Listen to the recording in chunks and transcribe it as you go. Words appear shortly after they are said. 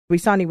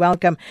Wisani,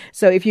 welcome.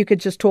 So if you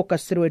could just talk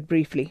us through it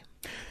briefly.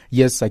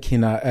 Yes,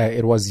 Sakina,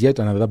 it was yet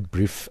another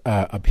brief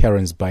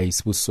appearance by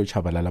Sibusiso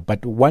Tshabalala.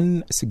 But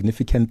one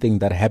significant thing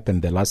that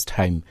happened the last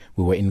time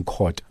we were in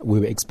court, we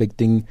were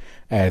expecting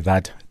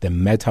that the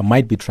matter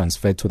might be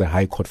transferred to the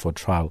High Court for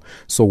trial.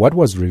 So what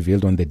was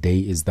revealed on the day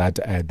is that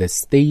the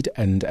state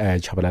and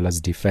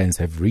Tshabalala's defense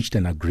have reached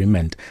an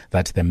agreement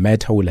that the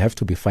matter will have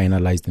to be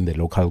finalized in the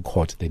local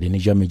court, the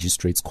Lenasia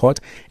Magistrates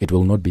Court. It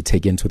will not be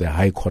taken to the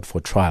High Court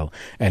for trial.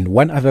 And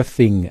one other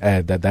thing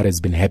that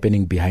has been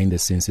happening behind the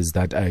scenes is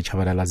that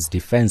Tshabalala's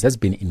defense has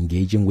been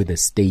engaging with the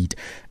state,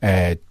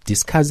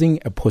 discussing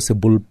a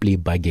possible plea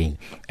bargain.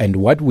 And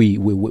what we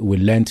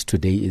learned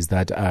today is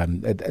that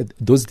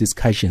those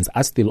discussions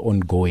are still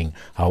ongoing.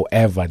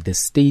 However, the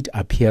state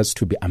appears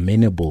to be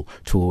amenable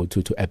to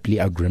a plea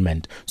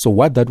agreement. So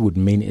what that would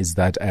mean is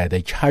that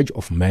the charge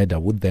of murder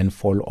would then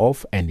fall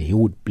off and he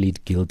would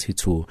plead guilty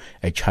to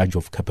a charge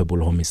of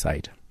culpable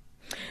homicide.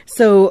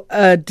 So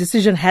a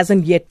decision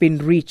hasn't yet been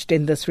reached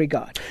in this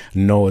regard?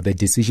 No, the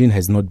decision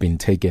has not been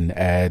taken.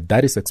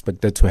 That is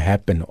expected to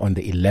happen on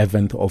the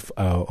 11th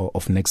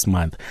of next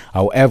month.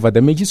 However,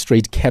 the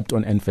magistrate kept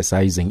on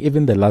emphasizing,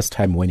 even the last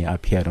time when he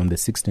appeared on the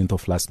 16th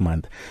of last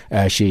month,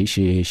 she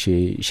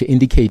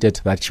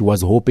indicated that she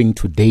was hoping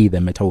today the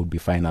matter would be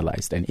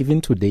finalized. And even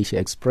today she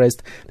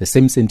expressed the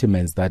same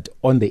sentiments that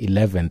on the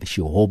 11th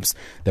she hopes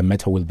the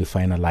matter will be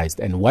finalized.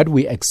 And what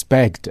we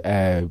expect,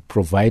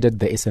 provided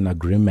there is an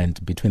agreement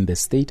between the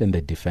state and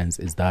the defense,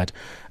 is that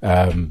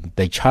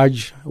the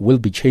charge will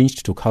be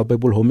changed to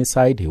culpable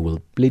homicide. He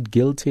will plead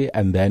guilty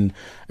and then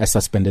a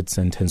suspended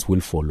sentence will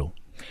follow.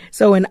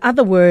 So in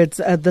other words,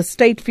 the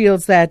state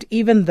feels that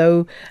even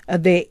though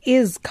there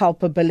is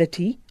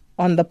culpability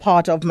on the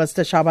part of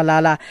Mr.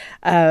 Tshabalala,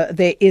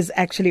 there is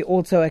actually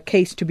also a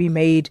case to be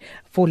made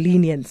for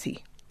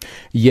leniency.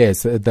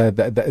 Yes,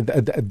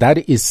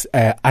 that is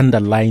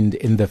underlined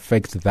in the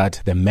fact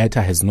that the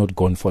matter has not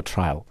gone for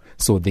trial.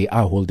 So they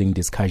are holding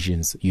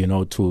discussions,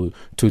 to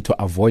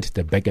avoid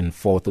the back and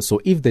forth. So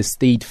if the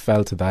state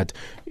felt that,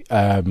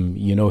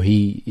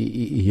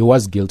 he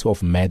was guilty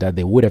of murder,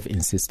 they would have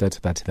insisted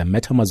that the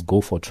matter must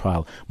go for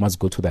trial, must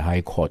go to the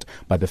High Court.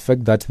 But the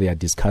fact that they are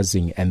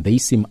discussing and they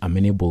seem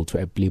amenable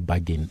to a plea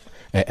bargain,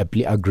 a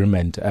plea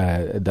agreement,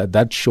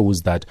 that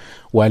shows that,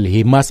 well,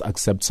 he must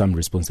accept some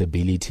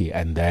responsibility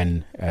and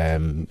then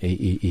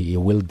he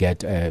will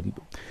get a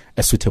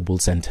suitable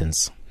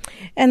sentence.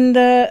 And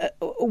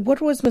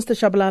what was Mr.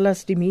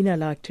 Tshabalala's demeanor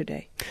like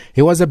today?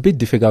 He was a bit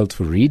difficult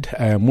to read.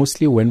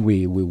 Mostly when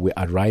we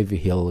arrive,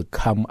 he'll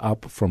come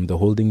up from the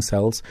holding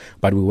cells,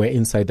 but we were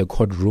inside the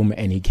courtroom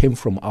and he came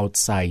from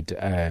outside,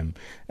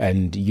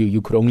 and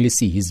you could only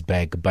see his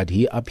back, but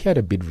he appeared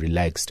a bit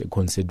relaxed,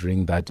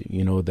 considering that,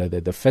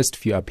 the first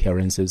few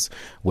appearances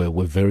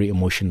were very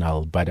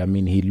emotional. But I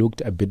mean, he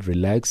looked a bit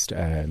relaxed,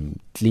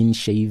 clean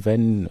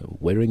shaven,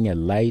 wearing a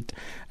light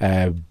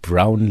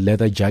brown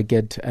leather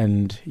jacket,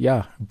 and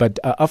but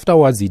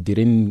afterwards he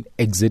didn't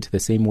exit the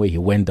same way he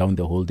went down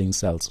the holding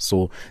cells.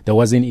 So there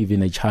wasn't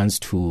even a chance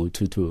to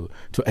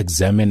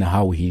examine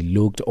how he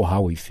looked or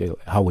how he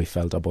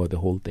felt about the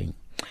whole thing.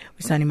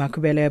 Wisani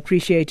Makubele,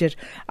 appreciated.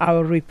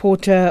 Our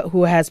reporter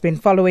who has been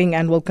following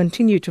and will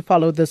continue to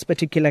follow this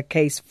particular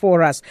case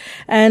for us.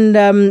 And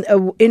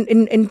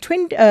in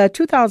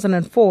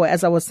 2004,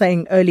 as I was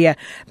saying earlier,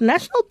 the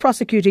National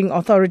Prosecuting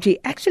Authority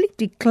actually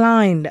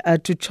declined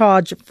to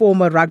charge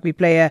former rugby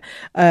player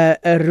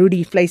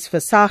Rudi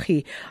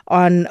Vleis-Versace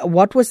on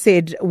what was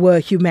said were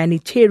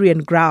humanitarian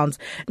grounds.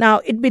 Now,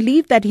 it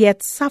believed that he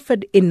had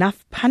suffered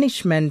enough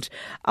punishment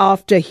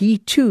after he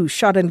too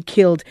shot and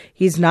killed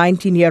his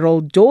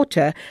 19-year-old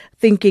daughter,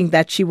 thinking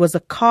that she was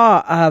a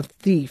car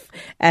thief.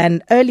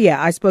 And earlier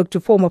I spoke to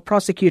former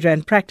prosecutor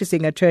and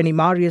practicing attorney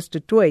Marius du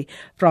Toit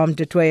from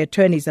Du Toit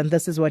Attorneys, and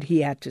this is what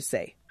he had to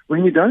say.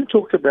 When you don't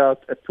talk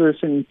about a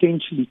person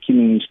intentionally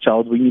killing his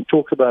child, when you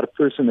talk about a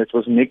person that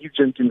was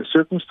negligent in the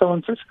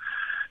circumstances,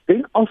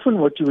 then often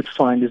what you would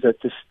find is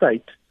that the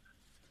state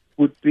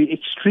would be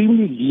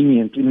extremely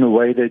lenient in the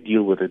way they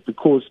deal with it,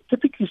 because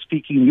typically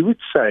speaking, you would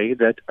say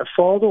that a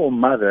father or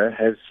mother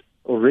has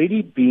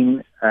already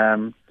been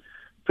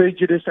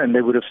prejudiced and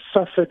they would have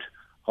suffered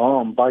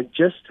harm by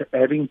just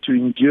having to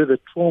endure the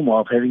trauma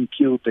of having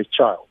killed their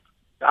child.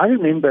 I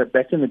remember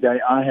back in the day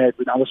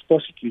when I was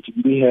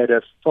prosecuting, we had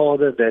a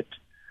father that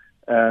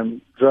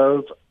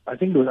drove, I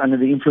think it was under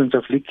the influence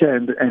of liquor,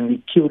 and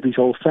he killed his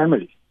whole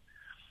family.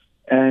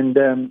 And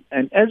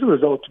as a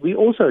result, we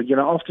also,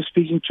 after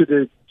speaking to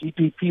the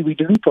DPP, we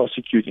didn't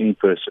prosecute any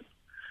person.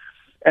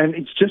 And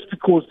it's just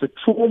because the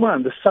trauma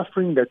and the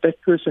suffering that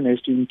person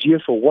has to endure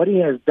for what he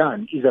has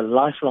done is a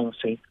lifelong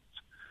sentence.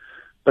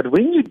 But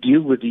when you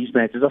deal with these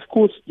matters, of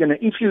course,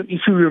 if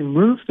you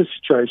remove the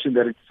situation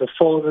that it's the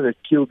father that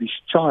killed his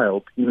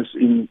child in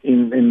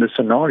the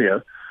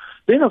scenario,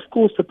 then of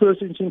course the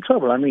person's in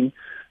trouble. I mean,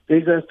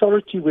 there's an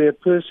authority where a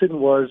person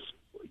was,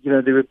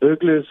 there were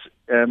burglars,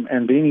 and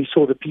then he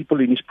saw the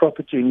people in his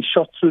property and he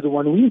shot through the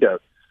one window.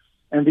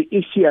 And the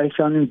SCA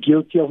found him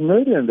guilty of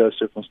murder in those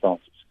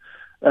circumstances.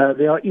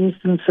 There are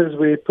instances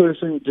where a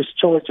person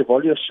discharged a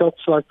volley of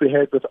shots like we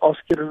had with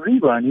Oscar and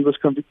Reba, and he was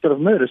convicted of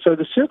murder. So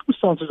the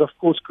circumstances, of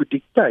course, could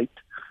dictate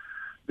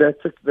that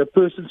the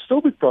person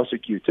still be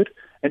prosecuted.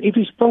 And if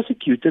he's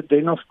prosecuted,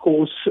 then, of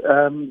course,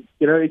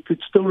 it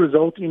could still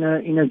result in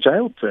a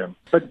jail term.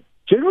 But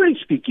generally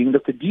speaking,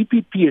 that the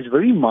DPP is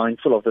very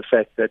mindful of the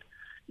fact that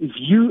if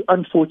you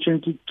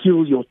unfortunately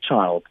kill your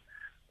child,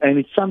 and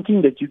it's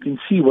something that you can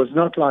see was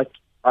not like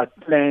I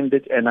planned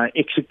it and I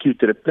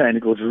executed a plan,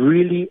 it was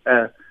really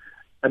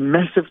a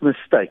massive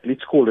mistake,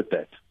 let's call it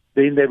that,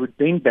 then they would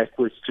bend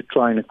backwards to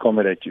try and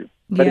accommodate you.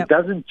 But It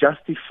doesn't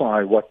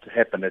justify what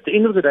happened. At the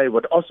end of the day,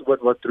 what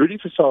Rudi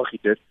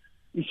Visagie did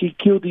is he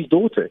killed his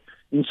daughter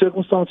in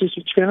circumstances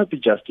which cannot be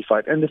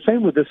justified. And the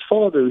same with this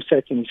father who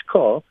sat in his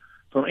car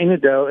from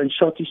Ennerdale and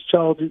shot his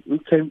child who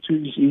came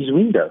to his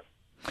window.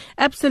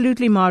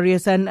 Absolutely,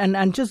 Marius,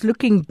 and just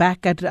looking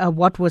back at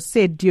what was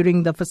said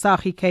during the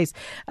Visagie case,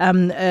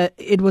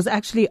 it was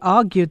actually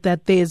argued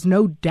that there is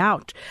no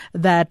doubt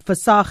that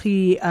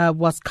Visagie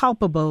was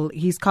culpable.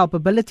 His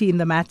culpability in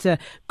the matter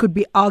could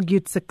be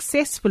argued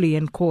successfully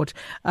in court,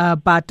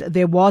 but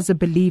there was a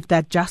belief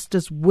that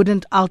justice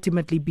wouldn't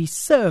ultimately be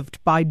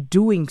served by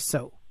doing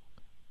so.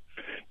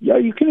 Yeah,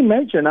 you can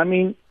imagine. I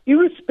mean,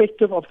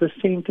 irrespective of the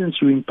sentence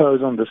you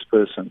impose on this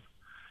person,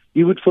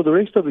 he would, for the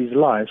rest of his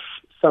life,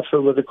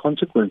 suffer with the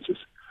consequences.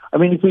 I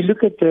mean, if we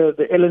look at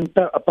the Ellen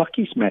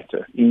Pakkies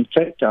matter in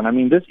Cape Town, I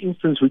mean, this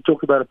instance, we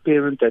talk about a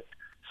parent that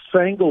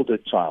strangled a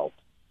child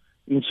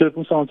in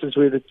circumstances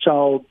where the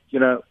child,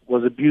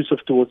 was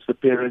abusive towards the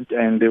parent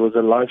and there was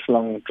a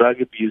lifelong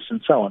drug abuse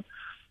and so on.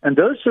 And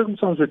those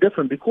circumstances are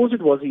different because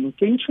it was an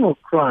intentional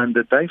crime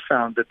that they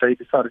found that they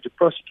decided to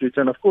prosecute.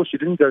 And, of course, you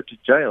didn't go to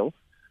jail,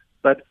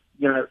 but,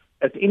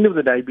 at the end of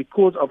the day,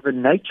 because of the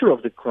nature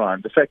of the crime,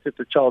 the fact that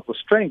the child was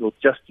strangled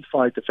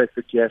justified the fact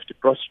that you have to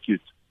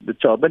prosecute the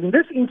child. But in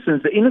this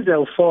instance, the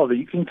Ennerdale father,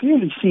 you can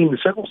clearly see in the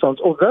circumstance,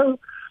 although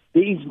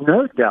there is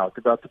no doubt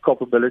about the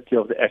culpability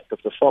of the act of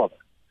the father.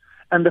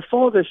 And the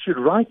father should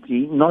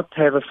rightly not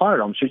have a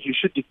firearm. So you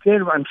should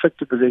declare him unfit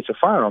to possess a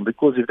firearm,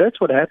 because if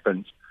that's what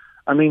happens,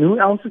 I mean, who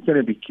else is going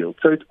to be killed?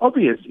 So it's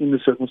obvious in the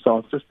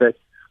circumstances that,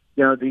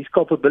 his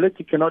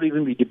culpability cannot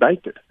even be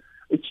debated.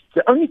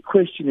 The only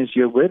question is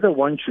here whether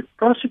one should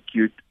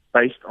prosecute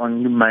based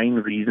on humane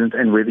reasons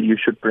and whether you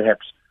should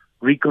perhaps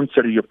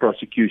reconsider your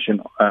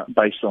prosecution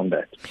based on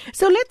that.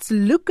 So let's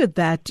look at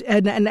that,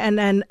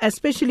 and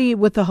especially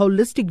with a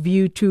holistic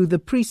view to the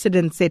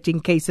precedent-setting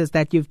cases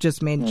that you've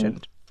just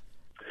mentioned.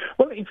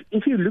 Well,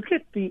 if you look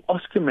at the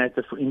Oscar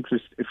matter,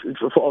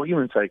 for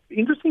argument's sake, the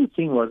interesting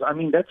thing was, I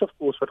mean, that's of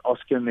course what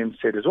Oscar and them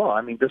said as well.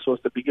 I mean, this was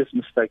the biggest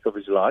mistake of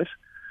his life.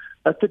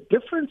 But the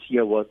difference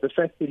here was the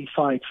fact that he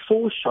fired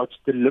 4 shots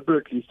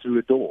deliberately through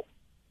a door.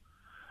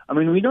 I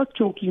mean, we're not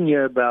talking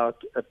here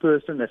about a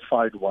person that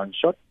fired 1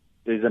 shot.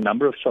 There's a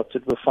number of shots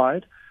that were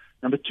fired.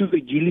 Number 2,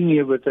 we're dealing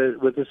here with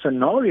a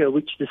scenario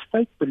which the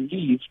state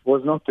believes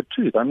was not the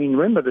truth. I mean,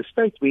 remember, the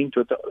state went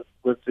with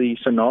the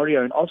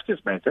scenario in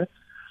Oscar's matter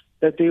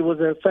that there was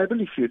a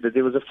family feud, that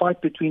there was a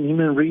fight between him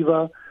and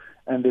Reva,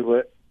 and there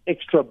were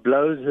extra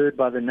blows heard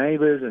by the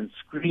neighbors and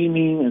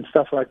screaming and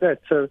stuff like that.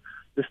 So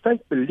the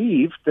state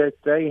believed that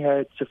they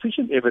had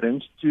sufficient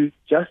evidence to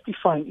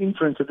justify an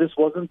inference that this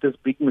wasn't this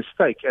big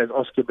mistake as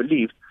Oscar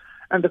believed.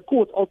 And the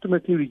court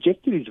ultimately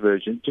rejected his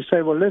version to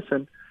say, well,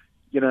 listen,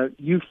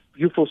 you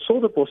foresaw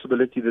the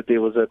possibility that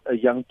there was a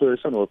young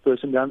person or a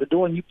person down the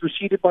door, and you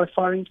proceeded by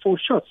firing 4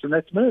 shots, and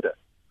that's murder.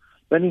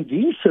 But in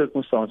these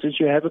circumstances,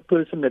 you have a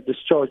person that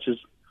discharges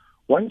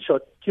 1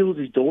 shot, kills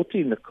his daughter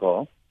in the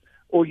car,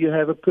 or you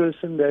have a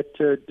person that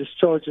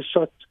discharges a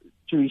shot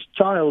to his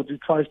child who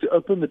tries to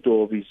open the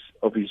door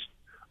of his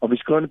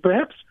car. And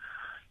perhaps,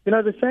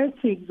 the sad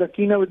thing is that,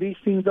 with these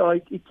things,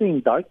 it's an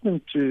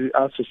indictment to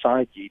our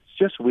society. It's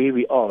just where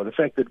we are. The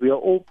fact that we are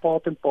all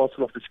part and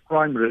parcel of this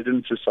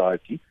crime-ridden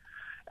society.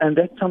 And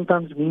that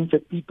sometimes means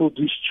that people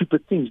do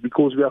stupid things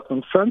because we are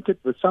confronted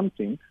with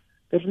something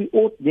that we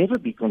ought never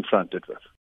be confronted with.